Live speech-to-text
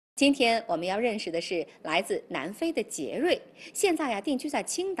今天我们要认识的是来自南非的杰瑞，现在定居在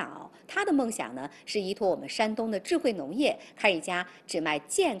青岛。他的梦想呢是依托我们山东的智慧农业，开一家只卖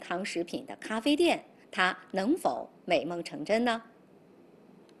健康食品的咖啡店。他能否美梦成真呢？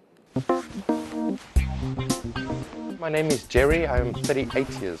 My name is Jerry. I'm 38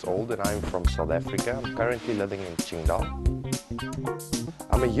 years old and I'm from South Africa. I'm currently living in Qingdao.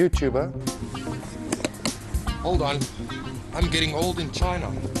 I'm a YouTuber. Hold on. I'm getting old in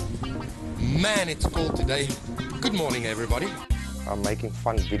China. Man, it's cold today. Good morning, everybody. I'm making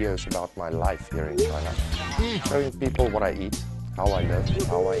fun videos about my life here in China, showing people what I eat, how I live,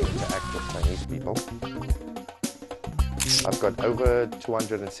 how I interact with Chinese people. I've got over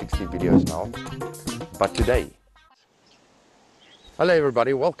 260 videos now, but today... Hello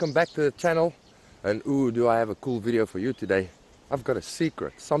everybody, welcome back to the channel. And ooh, do I have a cool video for you today. I've got a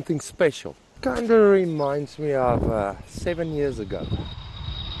secret, something special. Kinda reminds me of 7 years ago.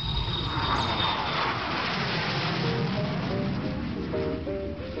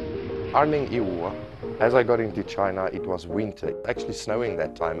 As I got into China, it was winter, actually snowing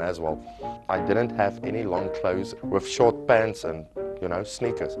that time as well. I didn't have any long clothes with short pants and, you know,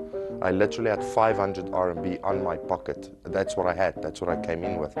 sneakers. I literally had 500 RMB on my pocket. That's what I had, that's what I came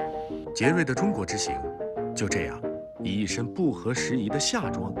in with. 杰瑞的中国之行就这样以一身不合时宜的夏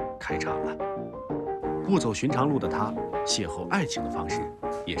装开场了。不走寻常路的他，邂逅爱情的方式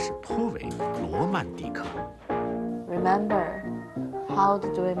也是颇为罗曼蒂克。Remember, how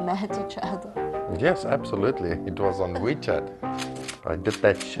did we met each other? Yes, absolutely. It was on WeChat. I did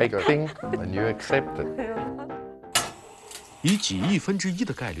that shake thing and you accepted. 以几亿分之一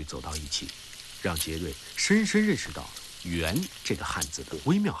的概率走到一起，让杰瑞深深认识到“缘”这个汉字的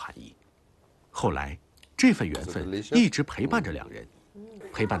微妙含义。后来，这份缘分一直陪伴着两人，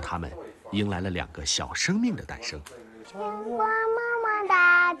陪伴他们迎来了2个小生命的诞生。中国么么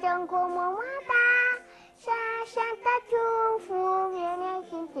哒，中国么么哒，闪闪的祝福，月亮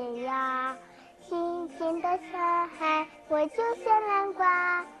星星呀，新鲜的小孩，我就像南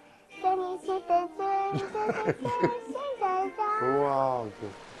瓜，在你写的最现在的。Wow.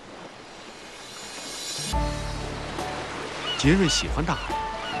 杰瑞喜欢大海，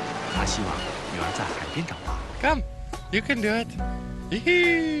他希望女儿在海边长大。Come, you can do it.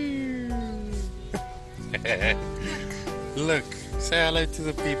 Look, say hello to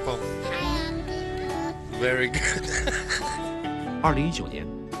the people. Very good. 2019年，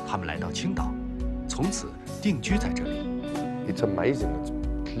他们来到青岛，从此定居在这里。It's amazing. It's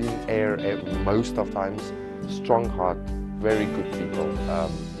clean air most of times. Strong heart, very good people.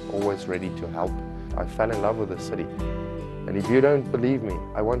 Always ready to help. I fell in love with the city. And if you don't believe me,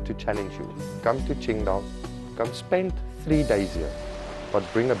 I want to challenge you. Come to Qingdao. Come spend 3 days here. But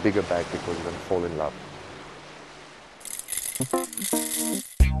bring a bigger bag because you're going to fall in love.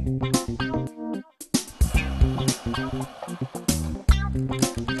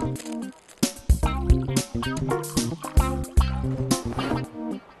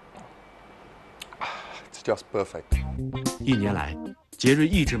 It's just perfect. 1年来，杰瑞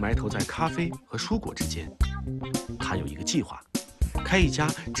一直埋头在咖啡和蔬果之间。他有一个计划，开一家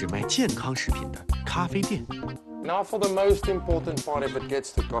只卖健康食品的咖啡店。Now for the most important part if it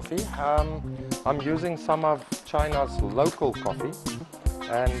gets to coffee, I'm using some of China's local coffee,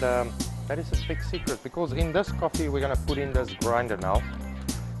 and that is a big secret because in this coffee we're going to put in this grinder now.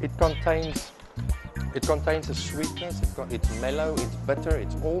 It contains a sweetness, it's mellow, it's bitter,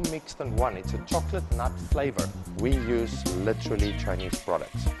 it's all mixed in one. It's a chocolate nut flavor. We use literally Chinese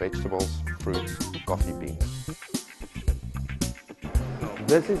products, vegetables, fruits, coffee beans.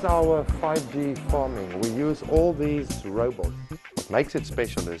 This is our 5G farming. We use all these robots. What makes it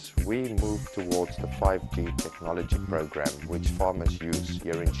special is we move towards the 5G technology program, which farmers use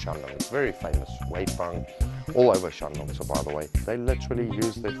here in Shandong. It's very famous, Weifang, all over Shandong, so by the way. They literally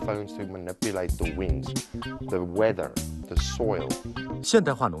use their phones to manipulate the winds, the weather, the soil. 现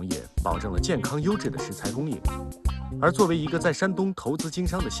代化农业保证了健康优质的食材供应，而作为一个在山东投资经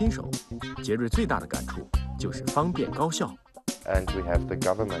商的新手，杰瑞最大的感触就是方便高效。And we have the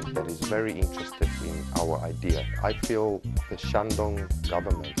government that is very interested in our idea. I feel the Shandong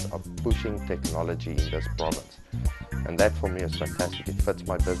government are pushing technology in this province. And that for me is fantastic. It fits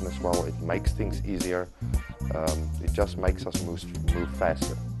my business well, it makes things easier, it just makes us move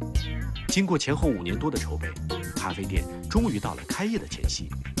faster. 经过前后5年多的筹备，咖啡店终于到了开业的前夕，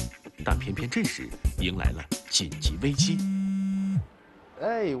但偏偏这时迎来了紧急危机。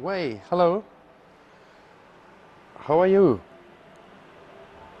Hey, wait, hello. How are you?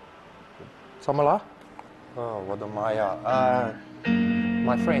 Samala? Oh, what am I?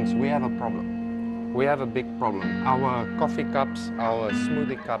 My friends, we have a problem. we have a big problem. Our coffee cups, our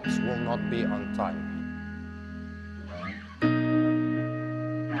smoothie cups will not be on time.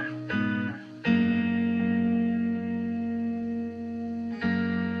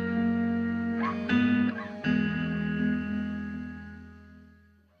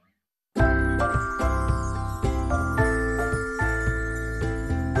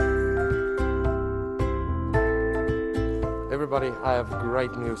 Everybody, I have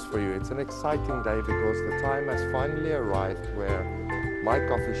great news for you. It's an exciting day because the time has finally arrived where my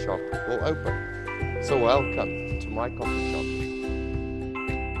coffee shop will open. So welcome to my coffee shop.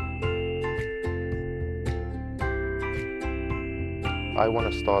 I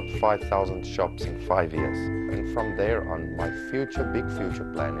want to start 5,000 shops in 5 years. And from there on, my big future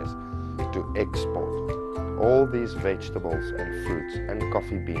plan is to export all these vegetables and fruits and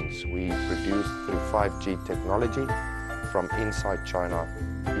coffee beans we produce through 5G technology from inside China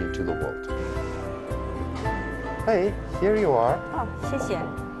into the world. Hey, here you are. 哦，谢谢，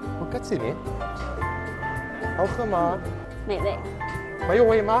我看起你，好喝吗？美味，没有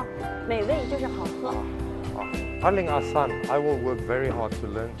味吗？美味就是好喝。 Arling Asan, I will work very hard to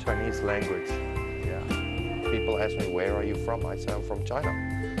learn Chinese language. Yeah. People ask me, where are you from? I say I'm from China.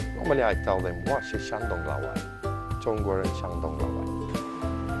 Normally I tell them, 我是山东老外，中国人山东老外。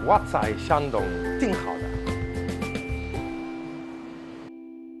我在山东挺好的。